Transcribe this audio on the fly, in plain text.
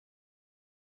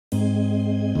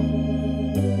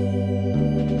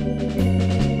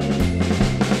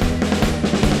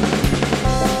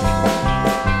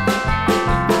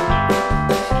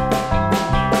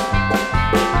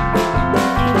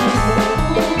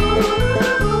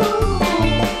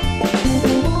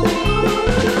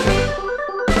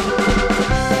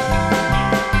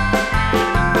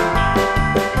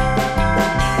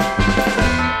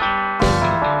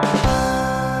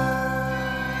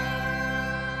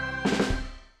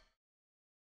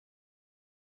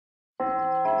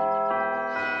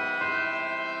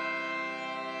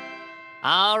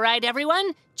All right,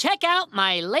 everyone, check out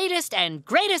my latest and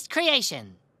greatest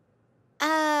creation.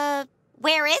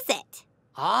 Where is it?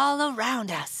 All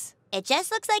around us. It just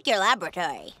looks like your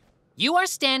laboratory. You are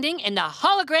standing in the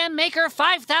Hologram Maker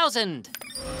 5000.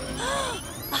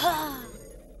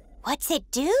 What's it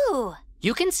do?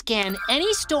 You can scan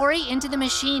any story into the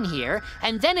machine here,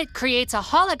 and then it creates a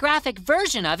holographic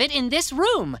version of it in this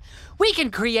room. We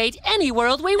can create any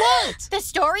world we want. The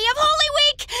story of Holy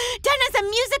Week, done as a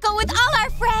musical with all our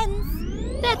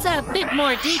friends. That's a bit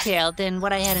more detailed than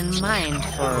what I had in mind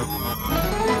for...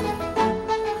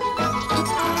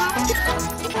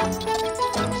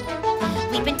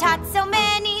 We've been taught so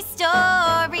many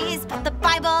stories about the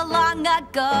Bible long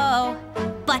ago.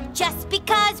 But just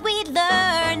because we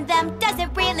learn them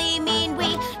doesn't really mean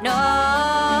we know.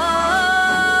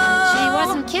 She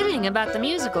wasn't kidding about the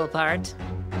musical part.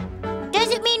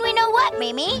 Does it mean we know what,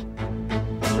 Mimi?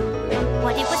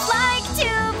 What it was like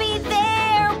to be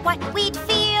there, what we'd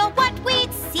feel, what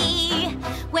we'd see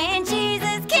when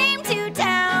Jesus came to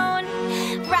town,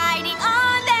 riding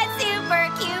on that super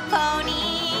cute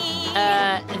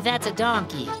pony. That's a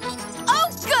donkey. Oh,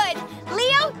 good!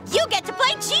 Leo, you get to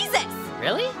play Jesus!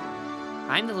 Really?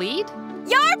 I'm the lead?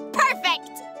 You're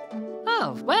perfect!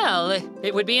 Oh, well,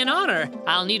 it would be an honor.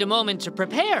 I'll need a moment to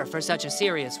prepare for such a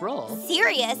serious role.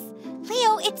 Serious?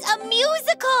 Leo, it's a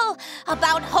musical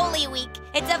about Holy Week.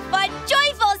 It's a fun,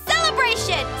 joyful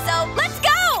celebration. So let's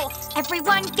go!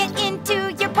 Everyone get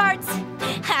into your parts.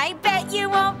 I bet you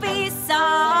won't be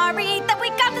sorry that we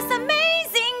got this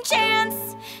amazing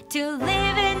chance to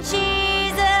live in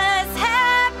Jesus'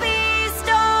 happy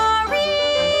story.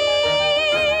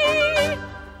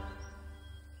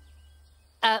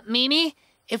 Mimi,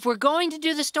 if we're going to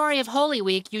do the story of Holy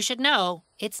Week, you should know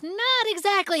it's not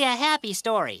exactly a happy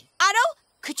story. Otto,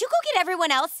 could you go get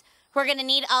everyone else? We're gonna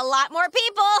need a lot more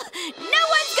people. No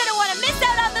one's gonna want to miss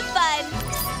out on the fun.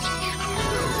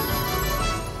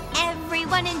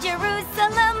 Everyone in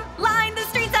Jerusalem lined the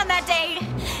streets on that day,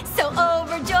 so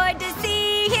overjoyed to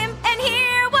see him and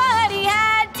hear what he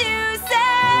had to say.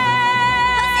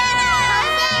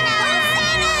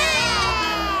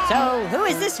 So, who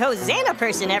is this Hosanna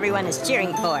person everyone is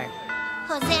cheering for?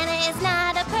 Hosanna is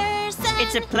not a person.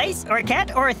 It's a place or a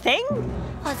cat or a thing?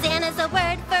 Hosanna's a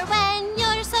word for when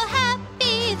you're so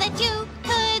happy that you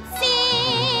could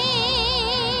sing.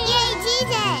 Yay,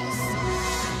 Jesus!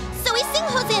 So we sing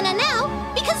Hosanna now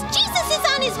because Jesus is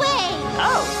on his way.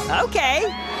 Oh, okay.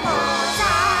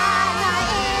 Hosanna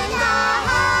in the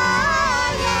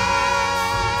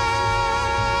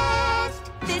highest.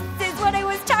 This is what I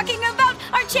was talking about,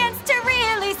 our chance to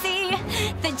really see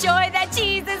the joy that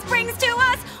Jesus brings to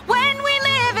us when we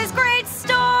live his great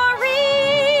story.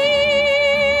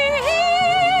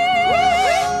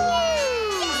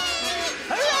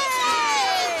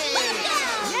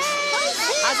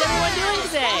 How's everyone doing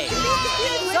today?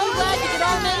 So glad you could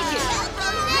all make it.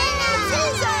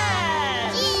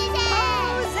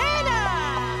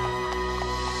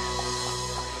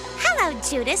 Hello,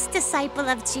 Judas, disciple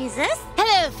of Jesus.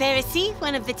 Hello, Pharisee,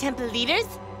 one of the temple leaders.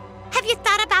 Have you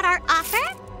thought about our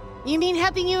offer? You mean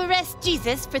helping you arrest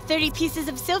Jesus for 30 pieces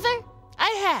of silver? I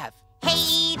have.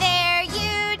 Hey there,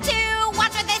 you two!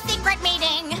 What's with this secret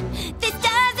meeting? This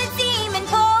doesn't seem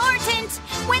important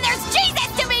when there's Jesus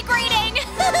to be greeting!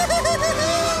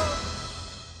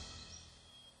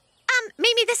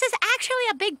 Mimi, this is actually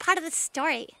a big part of the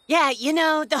story. Yeah, you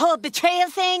know, the whole betrayal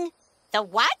thing The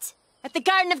what? at the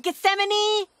Garden of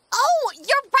Gethsemane. Oh,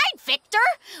 you're right, Victor!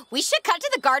 We should cut to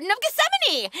the Garden of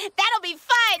Gethsemane! That'll be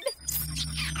fun!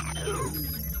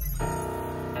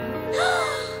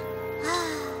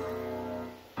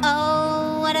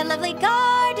 Oh, what a lovely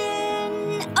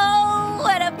garden! Oh,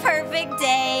 what a perfect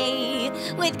day!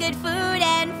 With good food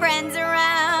and friends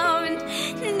around,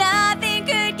 nothing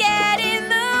could get in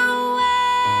the way!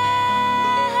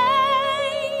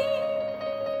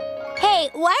 Hey,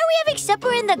 why are we having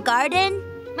supper in the garden?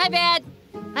 My bad.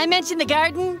 I mentioned the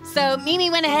garden, so Mimi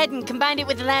went ahead and combined it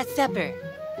with the Last Supper.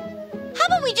 How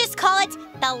about we just call it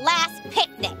the last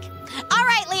picnic? All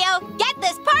right, Leo, get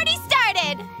this party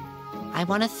started! I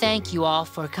want to thank you all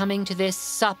for coming to this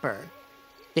supper,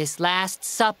 this Last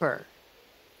Supper.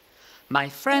 My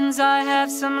friends, I have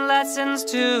some lessons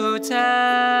to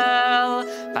tell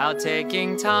about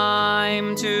taking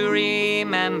time to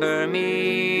remember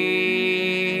me.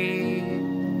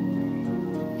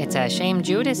 It's a shame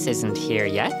Judas isn't here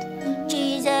yet.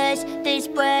 Jesus, this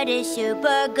bread is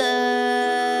super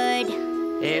good.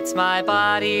 It's my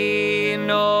body,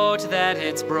 note that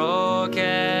it's broken.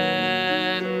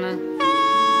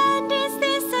 And is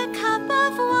this a cup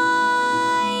of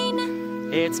wine?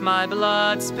 It's it's my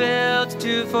blood spilled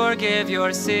to forgive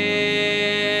your sin.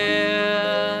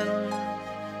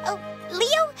 Oh,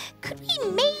 Leo, could we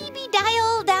maybe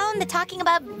dial down the talking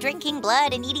about drinking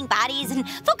blood and eating bodies and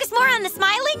focus more on the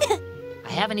smiling? I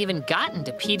haven't even gotten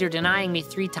to Peter denying me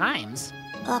 3 times.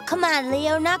 Oh, come on,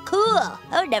 Leo, not cool.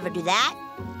 I would never do that.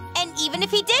 And even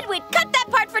if he did, we'd cut that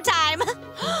part for time.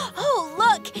 Oh,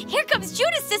 look, here comes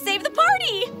Judas to save the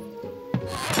party.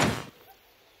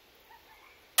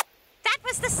 That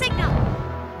was the signal.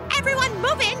 Everyone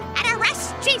move in and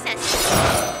arrest Jesus.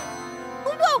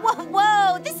 Whoa, whoa,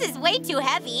 whoa, this is way too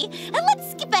heavy.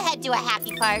 Let's skip ahead to a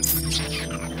happy part.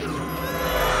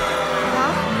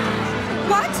 Huh?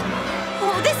 What?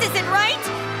 Oh, this isn't right.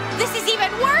 This is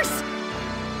even worse.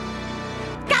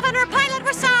 Governor Pilate,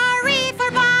 we're sorry for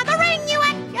bothering you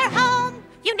at your home.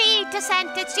 You need to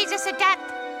sentence Jesus to death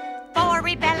for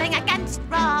rebelling against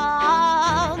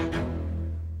Rome.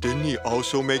 Didn't he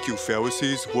also make you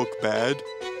Pharisees look bad?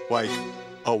 Like,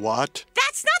 a what?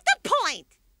 That's not the point.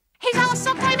 He's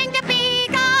also claiming to be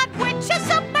God, which is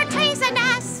super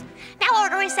treasonous. Now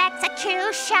order his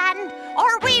execution,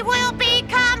 or we will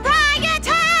become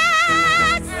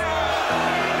riotous.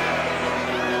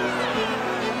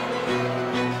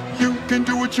 You can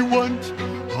do what you want.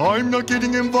 I'm not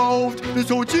getting involved. This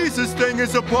whole Jesus thing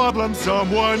is a problem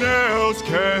someone else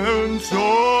can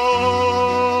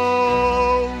solve.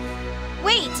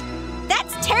 Wait,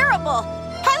 that's terrible.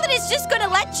 Pilate is just going to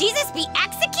let Jesus be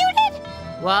executed?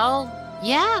 Well,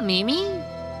 yeah, Mimi.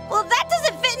 Well, that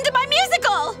doesn't fit into my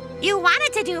musical. You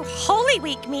wanted to do Holy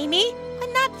Week, Mimi.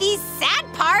 But not these sad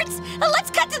parts. Let's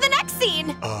cut to the next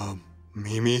scene.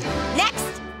 Mimi?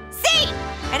 Next scene.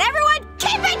 And everyone,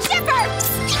 keep it chipper.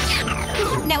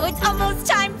 Now it's almost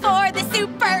time for the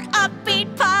super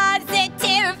upbeat,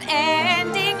 positive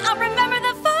ending. I'll remember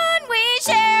the fun we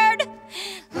shared.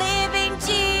 Living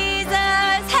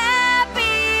Jesus'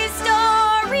 happy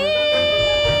story.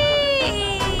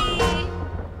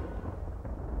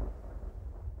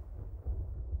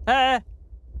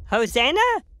 Hosanna?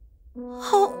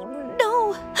 Oh,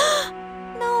 no.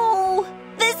 No.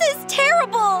 This is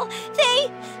terrible. They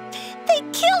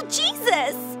killed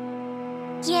Jesus.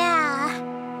 Yeah.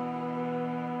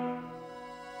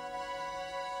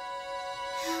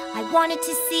 I wanted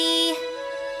to see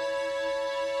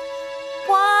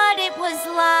what it was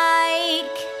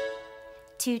like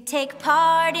to take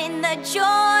part in the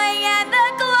joy and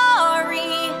the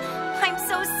glory. I'm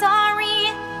so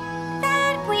sorry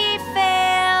that we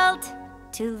failed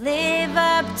to live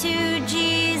up to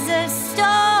Jesus'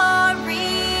 story.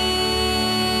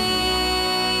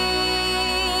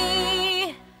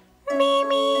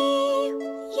 Mimi,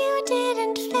 you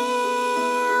didn't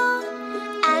fail,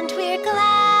 and we're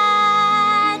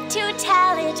glad to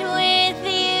tell it with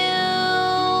you.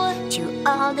 To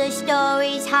all the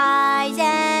stories, highs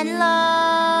and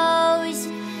lows,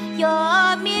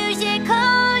 your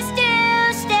musicals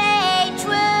still stay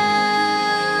true.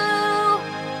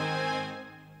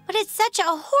 But it's such a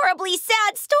horribly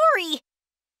sad story.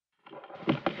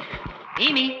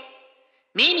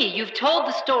 Mimi, you've told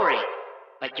the story,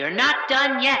 but you're not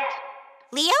done yet.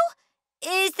 Leo?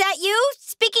 Is that you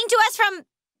speaking to us from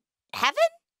heaven?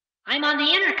 I'm on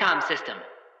the intercom system.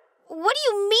 What do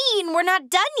you mean we're not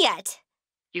done yet?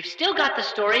 You've still got the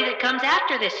story that comes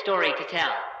after this story to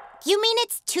tell. You mean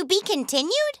it's to be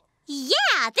continued?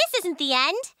 Yeah, this isn't the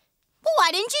end. Well,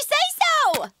 why didn't you say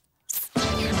so?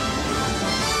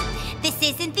 This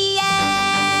isn't the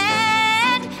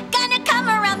end. Gonna come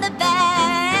around the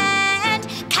bend.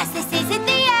 'Cause this isn't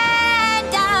the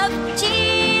end of Jesus.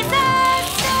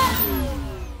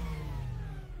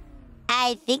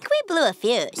 I think we blew a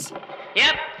fuse.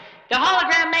 Yep, the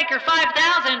hologram maker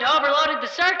 5000 overloaded the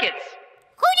circuits.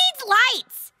 Who needs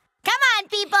lights? Come on,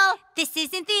 people. This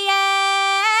isn't the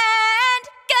end.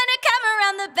 Gonna come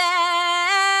around the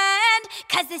bend.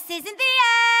 'Cause this isn't the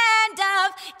end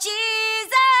of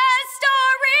Jesus'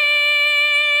 story.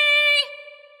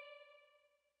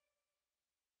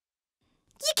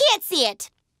 You can't see it,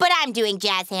 but I'm doing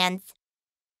jazz hands.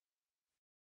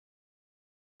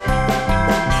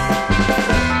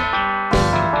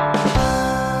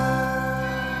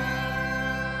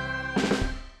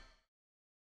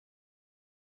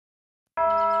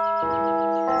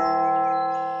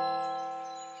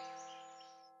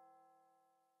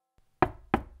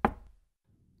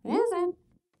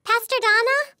 Pastor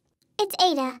Donna, it's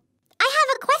Ada. I have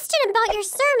a question about your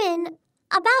sermon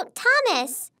about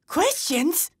Thomas.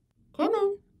 Questions? Come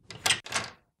on.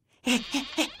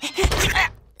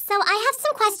 So I have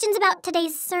some questions about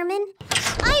today's sermon.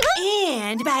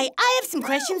 And by I have some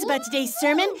questions about today's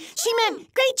sermon, she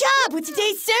meant great job with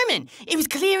today's sermon. It was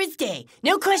clear as day.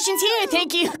 No questions here,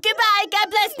 thank you. Goodbye, God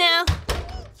bless now.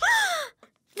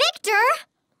 Victor,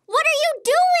 what are you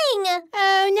doing?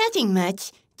 Oh, nothing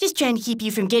much. Just trying to keep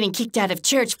you from getting kicked out of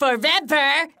church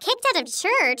forever. Kicked out of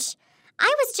church?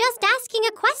 I was just asking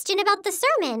a question about the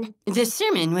sermon. The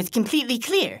sermon was completely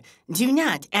clear. Do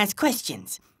not ask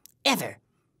questions. Ever.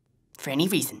 For any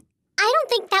reason. I don't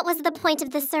think that was the point of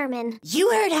the sermon.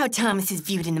 You heard how Thomas is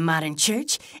viewed in the modern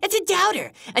church. It's a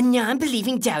doubter, a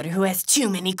non-believing doubter who has too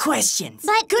many questions.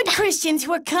 But good Christians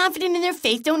who are confident in their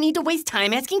faith don't need to waste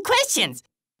time asking questions.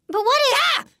 But what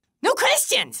if... No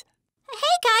questions!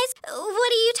 Hey, guys,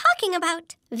 what are you talking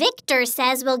about? Victor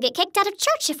says we'll get kicked out of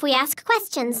church if we ask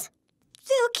questions.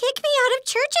 They'll kick me out of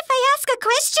church if I ask a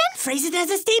question? Phrase it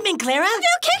as a statement, Clara.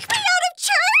 They'll kick me out of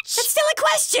church? That's still a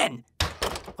question!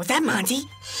 Was that Monty?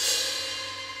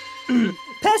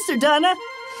 Pastor Donna,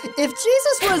 if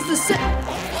Jesus was the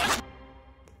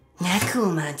Not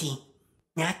cool, Monty.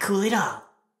 Not cool at all.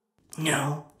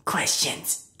 No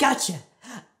questions. Gotcha.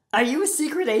 Are you a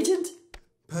secret agent?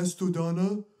 Pastor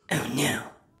Donna, Oh, no.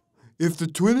 if the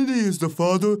Trinity is the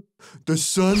Father, the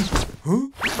Son... Huh?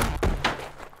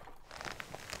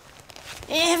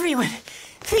 Everyone,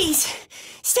 please,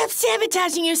 stop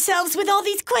sabotaging yourselves with all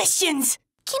these questions.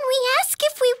 Can we ask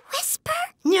if we whisper?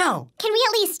 No. Can we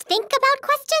at least think about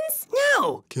questions?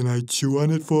 No. Can I chew on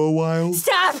it for a while?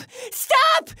 Stop!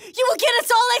 Stop! You will get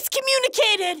us all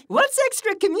excommunicated! What's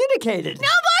extra communicated? No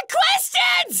more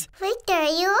questions! Victor, are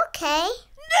you okay?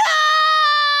 No!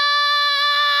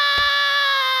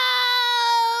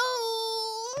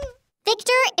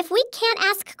 Victor, if we can't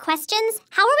ask questions,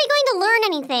 how are we going to learn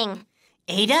anything?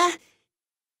 Ada?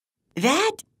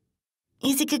 That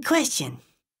is a good question.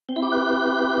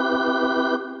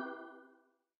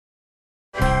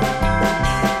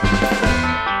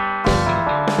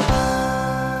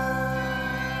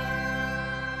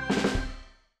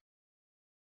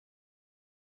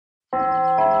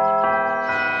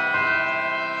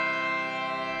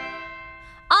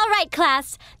 All right,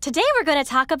 class. Today we're going to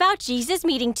talk about Jesus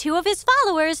meeting two of his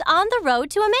followers on the road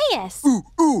to Emmaus.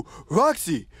 Ooh,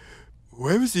 Roxy!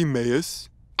 Where is Emmaus?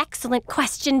 Excellent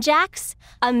question, Jax.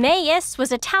 Emmaus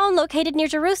was a town located near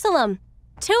Jerusalem.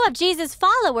 Two of Jesus'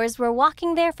 followers were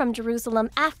walking there from Jerusalem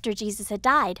after Jesus had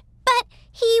died. But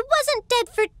he wasn't dead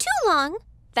for too long.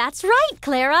 That's right,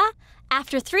 Clara.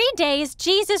 After 3 days,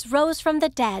 Jesus rose from the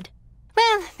dead.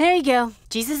 Well, there you go.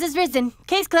 Jesus is risen.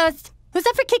 Case closed. Who's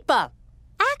up for kickball?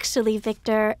 Actually,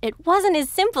 Victor, it wasn't as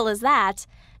simple as that.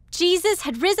 Jesus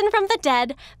had risen from the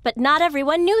dead, but not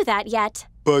everyone knew that yet.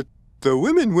 But the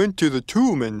women went to the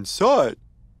tomb and saw it,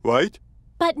 right?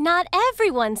 But not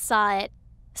everyone saw it.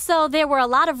 So there were a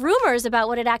lot of rumors about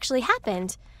what had actually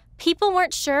happened. People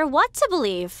weren't sure what to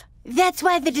believe. That's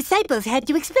why the disciples had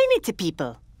to explain it to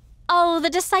people. Oh,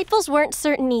 the disciples weren't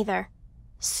certain either.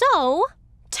 So,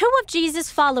 two of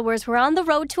Jesus' followers were on the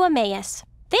road to Emmaus.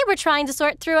 They were trying to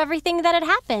sort through everything that had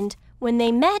happened when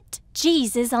they met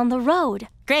Jesus on the road.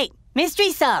 Great.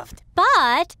 Mystery solved.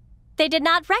 But they did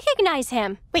not recognize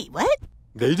him. Wait, what?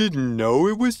 They didn't know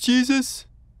it was Jesus?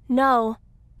 No.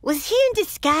 Was he in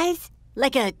disguise?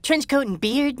 Like a trench coat and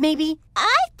beard, maybe?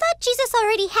 I thought Jesus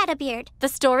already had a beard. The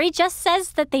story just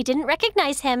says that they didn't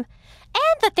recognize him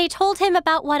and that they told him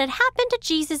about what had happened to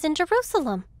Jesus in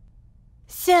Jerusalem.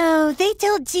 So they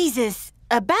told Jesus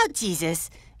about Jesus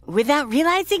without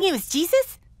realizing it was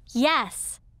Jesus?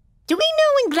 Yes. Do we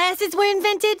know when glasses were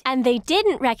invented? And they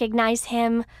didn't recognize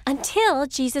him until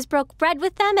Jesus broke bread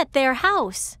with them at their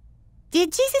house.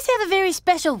 Did Jesus have a very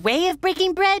special way of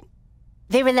breaking bread?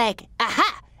 They were like,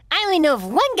 aha! I only know of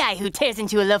one guy who tears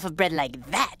into a loaf of bread like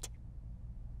that.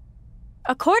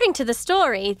 According to the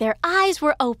story, their eyes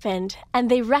were opened and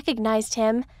they recognized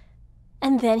him.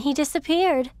 And then he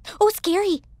disappeared. Oh,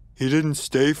 scary. He didn't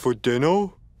stay for dinner?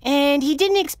 And he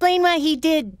didn't explain why he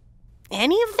did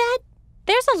any of that?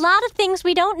 There's a lot of things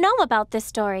we don't know about this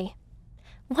story.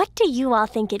 What do you all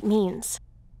think it means?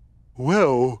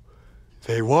 Well,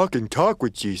 they walk and talk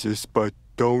with Jesus, but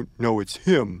don't know it's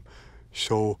him.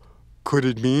 So could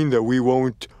it mean that we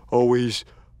won't always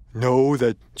know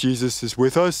that Jesus is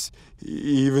with us,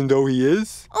 even though he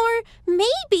is? Or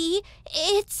maybe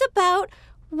it's about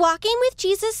walking with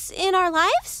Jesus in our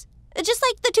lives, just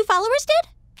like the two followers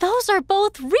did? Those are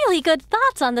both really good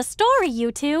thoughts on the story,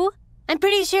 you two. I'm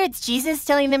pretty sure it's Jesus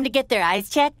telling them to get their eyes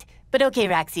checked. But okay,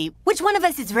 Roxy, which one of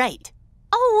us is right?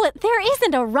 Oh, there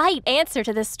isn't a right answer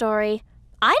to this story.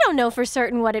 I don't know for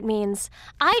certain what it means.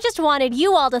 I just wanted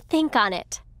you all to think on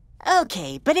it.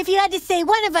 Okay, but if you had to say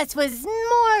one of us was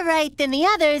more right than the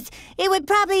others, it would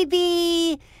probably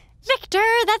be... Victor,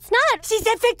 that's not... She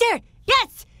said Victor!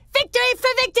 Yes! Victory for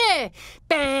Victor!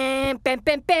 Bam, bam,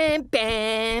 bam, bam,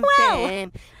 bam, Well,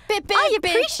 bam. I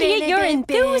appreciate your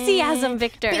enthusiasm,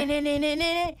 Victor. Victor,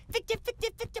 Victor,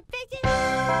 Victor, Victor.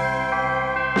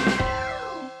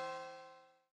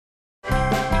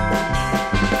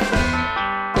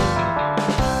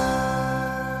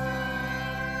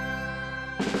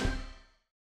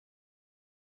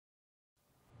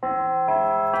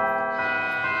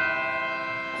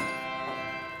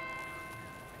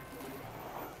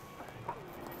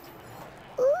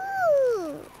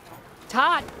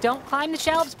 Tot, don't climb the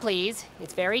shelves, please.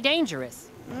 It's very dangerous.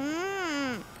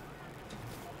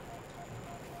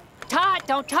 Tot,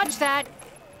 don't touch that.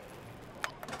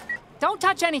 Don't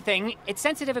touch anything. It's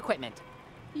sensitive equipment.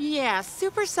 Yeah,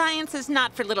 super science is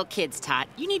not for little kids, Tot.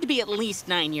 You need to be at least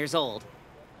 9 years old.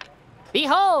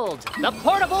 Behold, the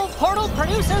portable Portal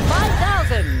Producer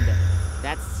 5000.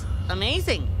 That's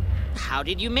amazing. How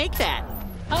did you make that?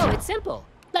 Oh, it's simple.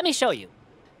 Let me show you.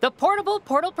 The portable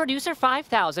Portal Producer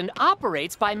 5000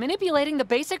 operates by manipulating the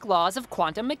basic laws of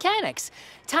quantum mechanics.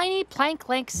 Tiny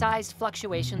Planck-length-sized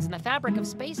fluctuations in the fabric of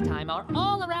space-time are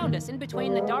all around us in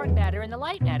between the dark matter and the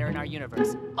light matter in our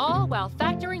universe, all while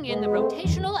factoring in the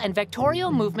rotational and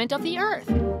vectorial movement of the Earth.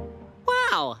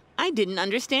 Wow, I didn't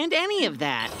understand any of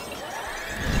that.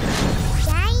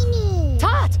 Shiny.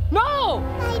 Tot, no!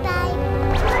 Bye-bye.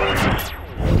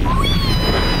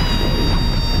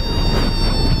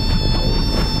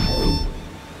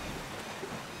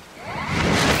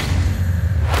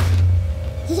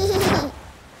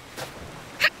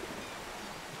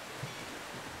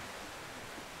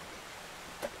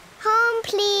 Home,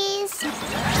 please.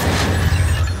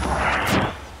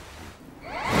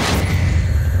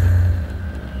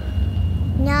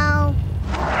 No.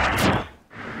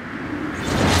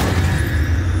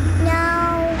 No.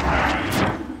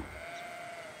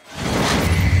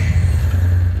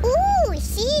 Ooh,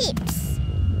 sheeps.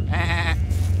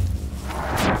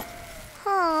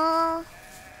 Oh,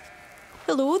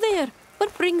 Hello there.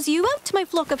 What brings you out, my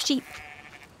flock of sheep?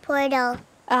 portal.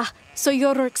 Ah, so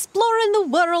you're exploring the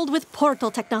world with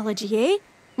portal technology, eh?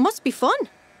 Must be fun.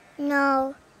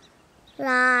 No.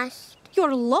 Lost.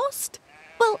 You're lost?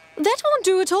 Well, that won't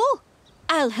do at all.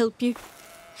 I'll help you.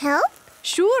 Help?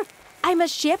 Sure, I'm a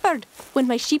shepherd. When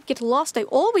my sheep get lost, I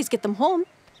always get them home.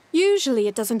 Usually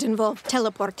it doesn't involve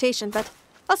teleportation, but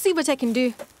I'll see what I can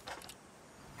do.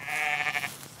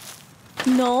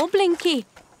 No, Blinky.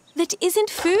 That isn't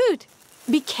food.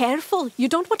 Be careful. You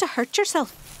don't want to hurt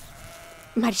yourself.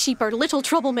 My sheep are little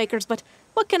troublemakers, but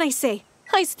what can I say?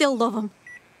 I still love them.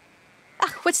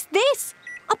 Ah, what's this?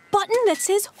 A button that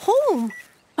says home.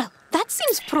 Well, that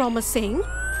seems promising.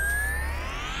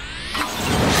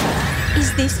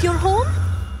 Is this your home?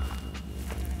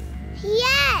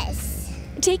 Yes.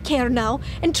 Take care now,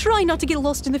 and try not to get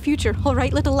lost in the future, all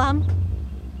right, little lamb?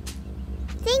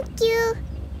 Thank you.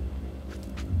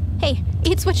 Hey,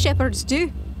 it's what shepherds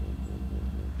do.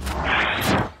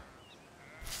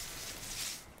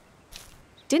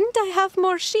 Didn't I have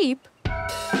more sheep?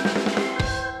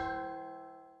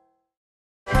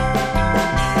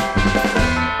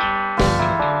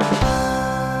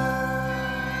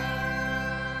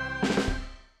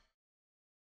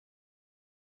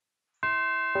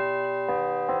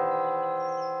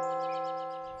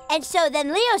 And so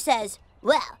then Leo says,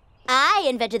 well, I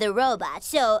invented the robot,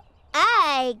 so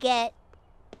I get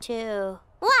to...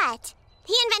 What?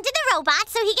 He invented the robot,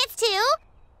 so he gets two?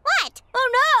 What? Oh,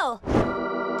 no!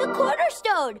 The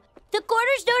cornerstone! The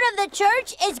cornerstone of the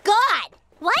church is gone!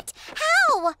 What?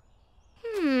 How?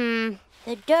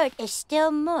 The dirt is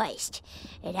still moist.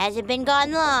 It hasn't been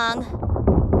gone long.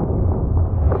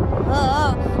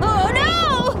 Oh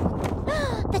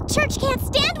no! The church can't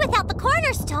stand without the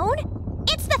cornerstone.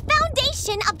 It's the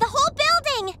foundation of the whole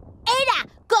building. Ada,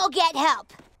 go get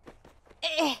help.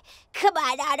 Come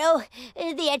on, Otto.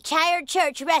 The entire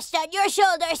church rests on your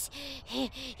shoulders.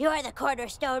 You're the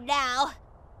cornerstone now.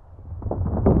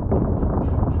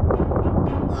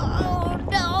 Oh,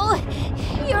 no.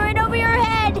 You're in over your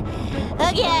head.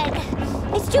 Again.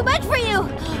 It's too much for you.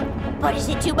 But is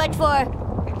it too much for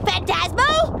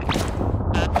Phantasmo?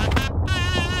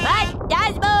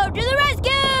 Phantasmo to the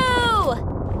rescue!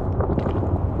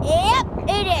 Yep,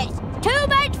 it is. Too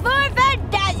much for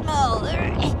Phantasmo.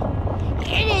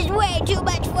 It is way too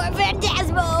much for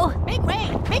Phantasmo. Make way!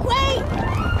 Make way!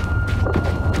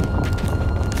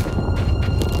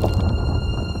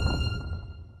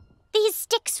 These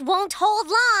sticks won't hold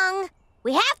long.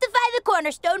 We have to find the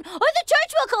cornerstone or the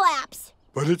church will collapse.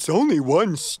 But it's only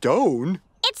one stone.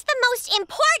 It's the most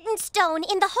important stone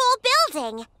in the whole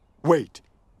building. Wait,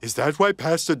 is that why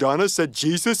Pastor Donna said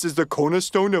Jesus is the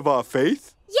cornerstone of our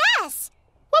faith? Yes!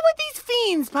 What would these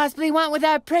fiends possibly want with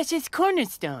our precious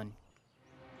cornerstone?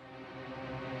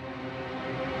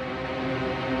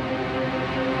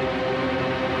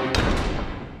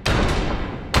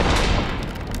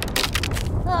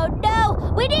 Oh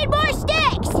no! We need more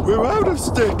sticks! We're out of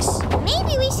sticks.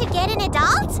 Maybe we should get an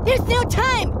adult? There's no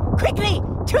time! Quickly,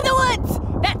 to the woods!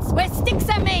 That's where sticks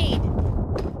are made!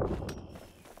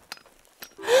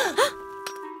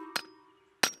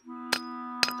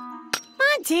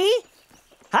 Monty!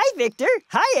 Hi, Victor.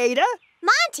 Hi, Ada.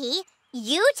 Monty,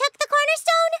 you took the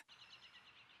cornerstone?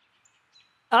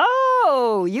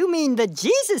 Oh, you mean the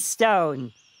Jesus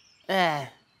stone.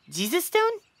 Jesus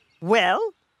stone?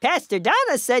 Well, Pastor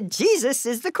Donna said Jesus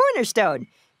is the cornerstone,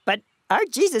 but our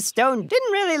Jesus stone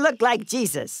didn't really look like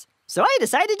Jesus, so I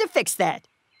decided to fix that.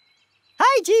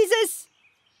 Hi, Jesus.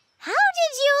 How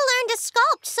did you learn to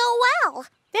sculpt so well?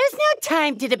 There's no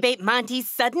time to debate Monty's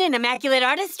sudden and immaculate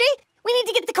artistry. We need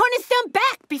to get the cornerstone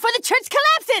back before the church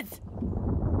collapses!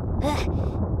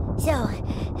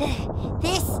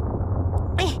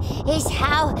 This is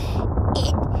how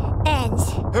it ends.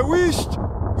 At least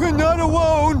we're not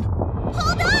alone.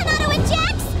 Hold on, Auto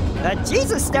Ejects! The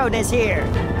Jesus stone is here.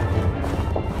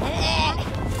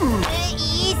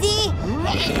 Easy.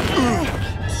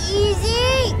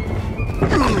 Easy.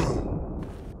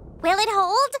 Will it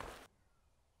hold?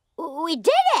 We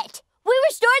did it! We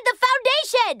restored the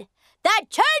foundation! The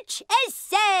church is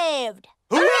saved!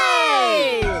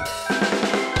 Hooray!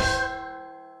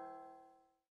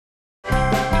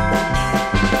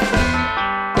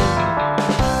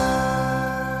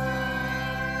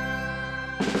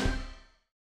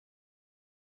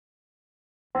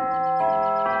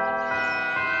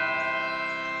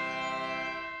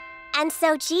 And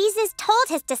so Jesus told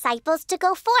his disciples to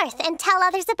go forth and tell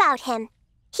others about him.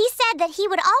 He said that he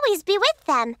would always be with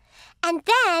them. And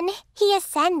then he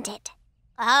ascended.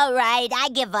 All right, I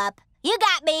give up. You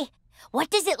got me. What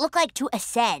does it look like to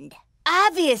ascend?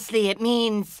 Obviously, it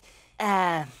means,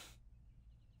 Ada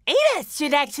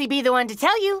should actually be the one to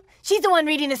tell you. She's the one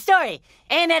reading the story,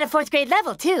 and at a 4th grade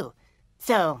level, too.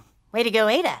 So, way to go,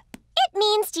 Ada. It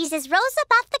means Jesus rose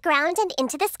up off the ground and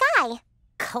into the sky.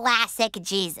 Classic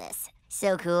Jesus.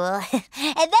 So cool.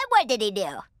 And then what did he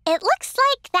do? It looks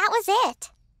like that was it.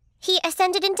 He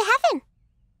ascended into heaven.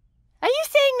 Are you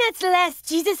saying that's the last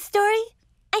Jesus story?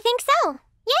 I think so.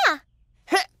 Yeah.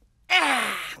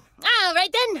 All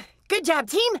right, then. Good job,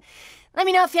 team. Let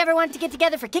me know if you ever want to get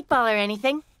together for kickball or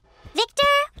anything.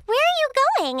 Victor, where are you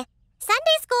going?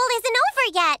 Sunday school isn't over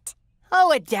yet.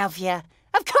 Oh, Adelphia.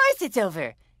 Of course it's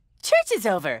over. Church is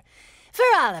over. For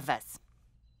all of us.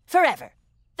 Forever.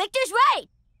 Victor's right.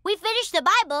 We finished the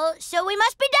Bible, so we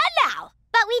must be done now.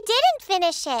 But we didn't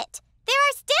finish it. There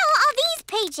are still all these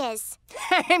pages.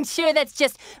 I'm sure that's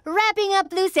just wrapping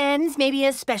up loose ends, maybe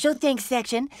a special thanks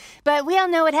section. But we all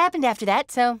know what happened after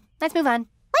that, so let's move on.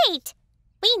 Wait,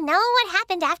 we know what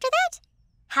happened after that?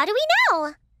 How do we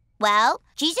know? Well,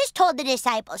 Jesus told the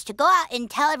disciples to go out and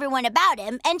tell everyone about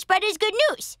him and spread his good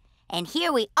news. And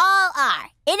here we all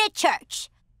are, in a church.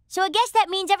 So I guess that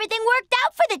means everything worked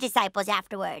out for the disciples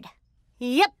afterward.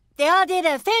 Yep, they all did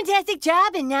a fantastic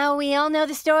job, and now we all know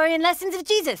the story and lessons of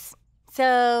Jesus.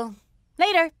 So,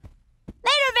 later.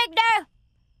 Later, Victor.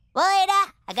 Well,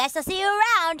 Ada, I guess I'll see you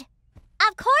around.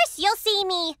 Of course you'll see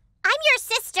me. I'm your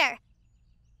sister.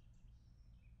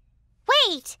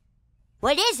 Wait.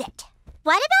 What is it?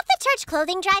 What about the church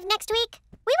clothing drive next week?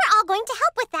 We were all going to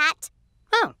help with that.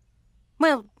 Oh,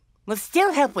 well, we'll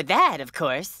still help with that, of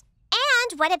course.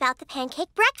 And what about the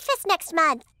pancake breakfast next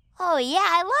month? Oh, yeah,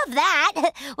 I love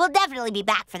that. We'll definitely be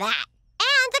back for that.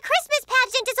 And the Christmas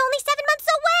pageant is only 7 months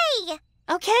away.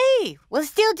 Okay, we'll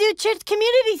still do church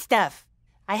community stuff.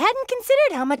 I hadn't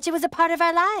considered how much it was a part of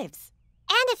our lives.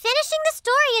 And if finishing the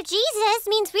story of Jesus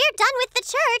means we're done with the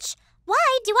church,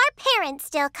 why do our parents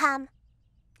still come?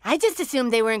 I just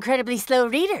assumed they were incredibly slow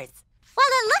readers.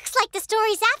 Well, it looks like the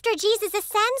stories after Jesus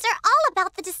ascends are all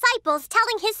about the disciples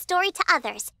telling his story to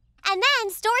others. And then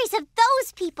stories of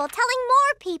those people telling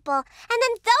more people. And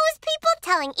then those people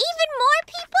telling even more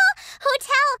people who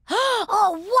tell...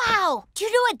 Oh, wow! Do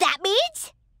you know what that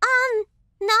means?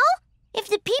 No? If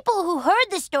the people who heard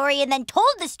the story and then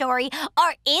told the story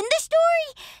are in the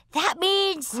story, that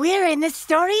means... We're in the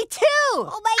story, too!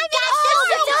 Oh, my gosh,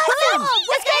 that's awesome!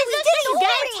 Let's go,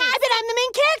 guys! I bet I'm the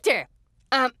main character!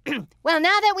 Well,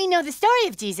 now that we know the story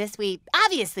of Jesus, we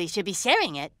obviously should be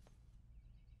sharing it.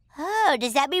 Oh,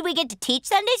 does that mean we get to teach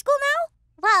Sunday school now?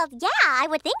 Well, yeah, I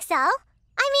would think so. I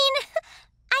mean,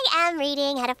 I I am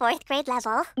reading at a 4th grade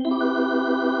level.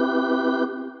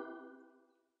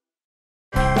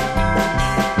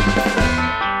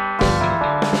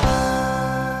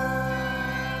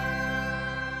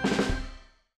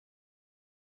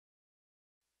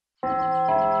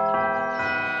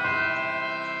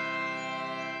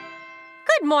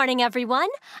 Good morning, everyone.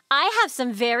 I have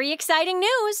some very exciting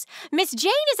news. Miss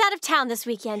Jane is out of town this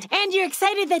weekend. And you're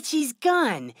excited that she's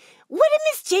gone. What did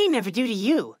Miss Jane ever do to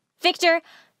you? Victor,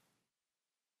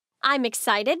 I'm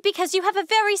excited because you have a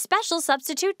very special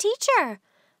substitute teacher,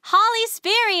 Holly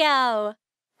Spirio.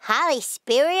 Holly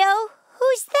Spirio?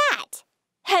 Who's that?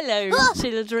 Hello,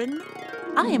 children.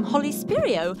 I am Holly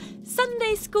Spirio,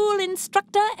 Sunday school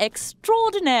instructor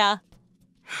extraordinaire.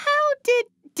 How did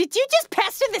you just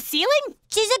pass through the ceiling?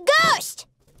 She's a ghost!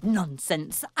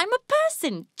 Nonsense. I'm a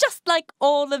person, just like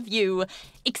all of you.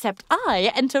 Except I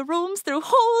enter rooms through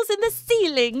holes in the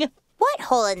ceiling. What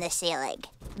hole in the ceiling?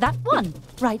 That one,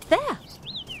 right there.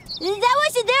 That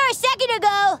wasn't there a second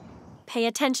ago! Pay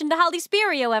attention to Holly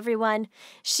Spirio, everyone.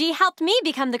 She helped me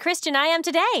become the Christian I am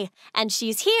today, and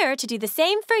she's here to do the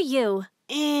same for you.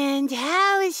 And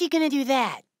how is she going to do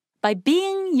that? By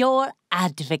being your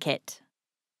advocate.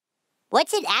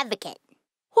 What's an advocate?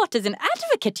 What is an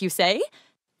advocate, you say?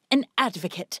 An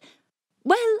advocate.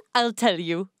 Well, I'll tell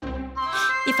you.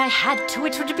 If I had to,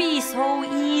 it would be so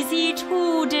easy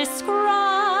to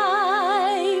describe.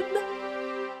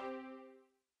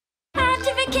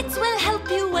 Advocates will help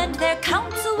you and their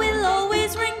counsel will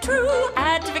always ring true.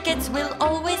 Advocates will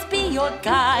always be your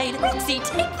guide. Roxy,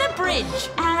 take the bridge.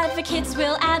 Advocates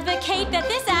will advocate that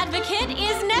this advocate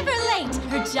is never late.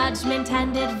 Her judgment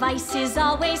and advice is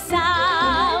always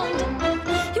sound.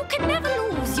 You can never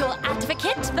lose your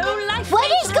advocate, though life What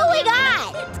may is throw going you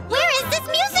on? Where is this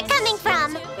music coming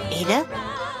from? Ada?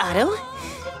 Otto?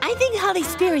 I think Holly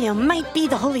Spirio might be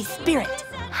the Holy Spirit.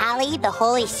 Holly, the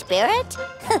Holy Spirit?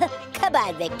 Come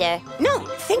on, Victor. No,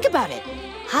 think about it.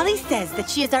 Holly says that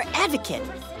she is our advocate,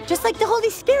 just like the Holy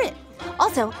Spirit.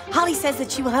 Also, Holly says that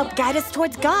she will help guide us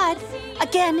towards God,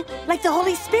 again, like the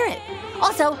Holy Spirit.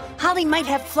 Also, Holly might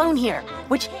have flown here,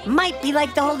 which might be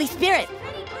like the Holy Spirit.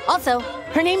 Also,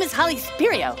 her name is Holly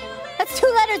Spirio. That's 2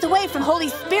 letters away from Holy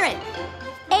Spirit.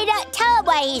 Ada, tell him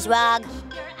why he's wrong.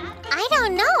 I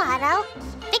don't know, Otto.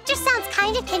 Victor sounds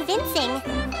kind of convincing.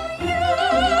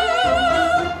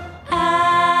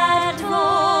 Advocating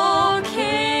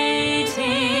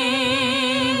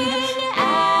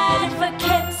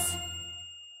advocates.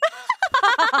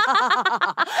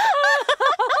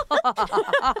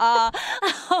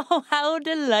 Oh, how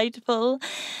delightful.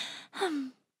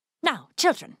 Now,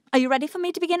 children, are you ready for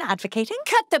me to begin advocating?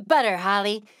 Cut the butter,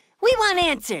 Holly. We want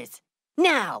answers.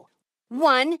 Now.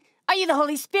 1, are you the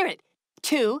Holy Spirit?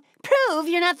 2, prove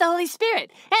you're not the Holy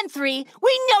Spirit. And 3,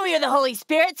 we know you're the Holy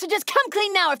Spirit, so just come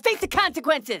clean now or face the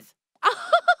consequences.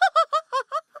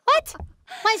 What?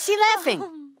 Why is she laughing?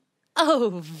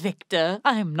 Oh, Victor,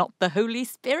 I'm not the Holy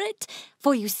Spirit.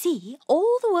 For you see,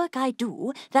 all the work I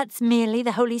do, that's merely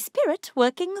the Holy Spirit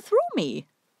working through me.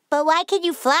 But why can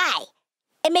you fly?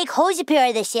 And make holes appear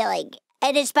in the ceiling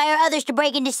and inspire others to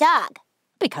break into song?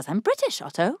 Because I'm British,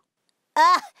 Otto.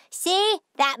 See?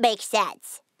 That makes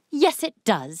sense. Yes, it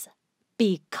does.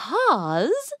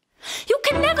 Because you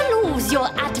can never lose your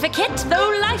advocate,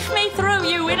 though life may throw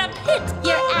you in a pit.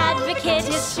 Your advocate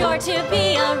is sure to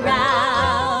be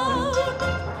around.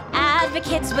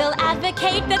 Advocates will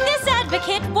advocate that this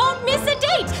advocate won't miss a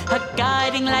date. A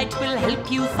guiding light will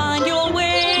help you find your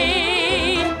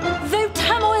way. Though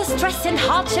turmoil, stress, and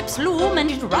hardships loom, and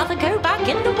you'd rather go back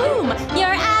in the womb,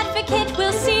 Your advocate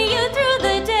will see you through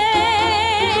the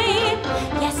day.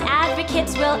 Yes,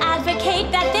 advocates will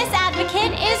advocate that this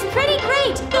advocate is pretty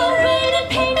great. Your rain and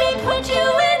pain may put you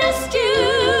in a stew.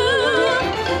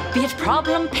 be it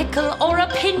problem, pickle, or a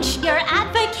pinch, Your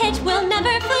advocate